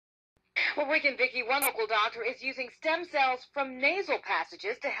Well, Rick and Vicki, one local doctor is using stem cells from nasal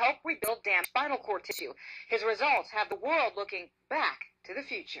passages to help rebuild damaged spinal cord tissue. His results have the world looking back to the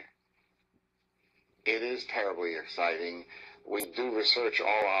future. It is terribly exciting. We do research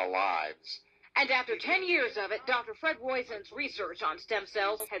all our lives. And after 10 years of it, Dr. Fred Roisen's research on stem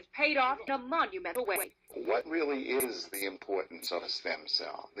cells has paid off in a monumental way. What really is the importance of a stem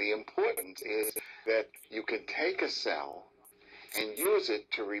cell? The importance is that you can take a cell and use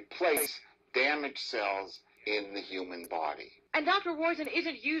it to replace damaged cells in the human body. And Dr. Roisen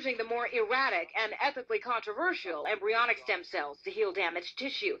isn't using the more erratic and ethically controversial embryonic stem cells to heal damaged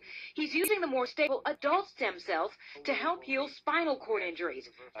tissue. He's using the more stable adult stem cells to help heal spinal cord injuries.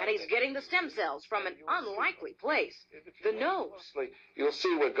 And he's getting the stem cells from an unlikely place, the nose. You'll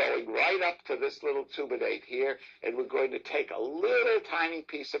see we're going right up to this little tuminate here, and we're going to take a little tiny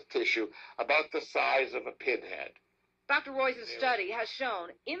piece of tissue about the size of a pinhead. Dr. Roisen's study has shown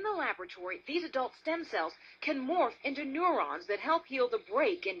in the laboratory these adult stem cells can morph into neurons that help heal the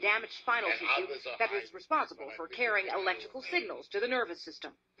break in damaged spinal tissue that is responsible for carrying electrical signals to the nervous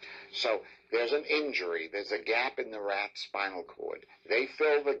system. So there's an injury, there's a gap in the rat's spinal cord. They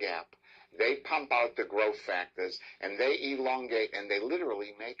fill the gap, they pump out the growth factors, and they elongate, and they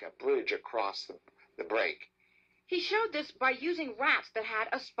literally make a bridge across the break. He showed this by using rats that had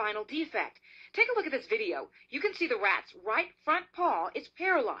a spinal defect. Take a look at this video. You can see the rat's right front paw is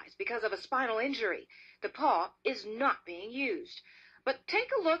paralyzed because of a spinal injury. The paw is not being used. But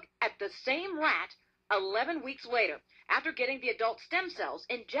take a look at the same rat 11 weeks later, after getting the adult stem cells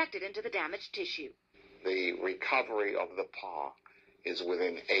injected into the damaged tissue. The recovery of the paw is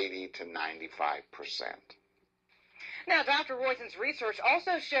within 80 to 95%. Now, Dr. Roisen's research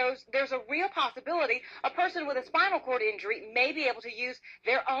also shows there's a real possibility a person with a spinal cord injury may be able to use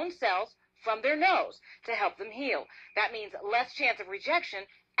their own cells from their nose to help them heal. That means less chance of rejection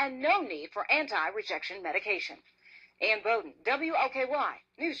and no need for anti-rejection medication. Ann Bowden, WLKY,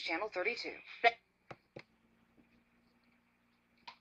 News Channel 32.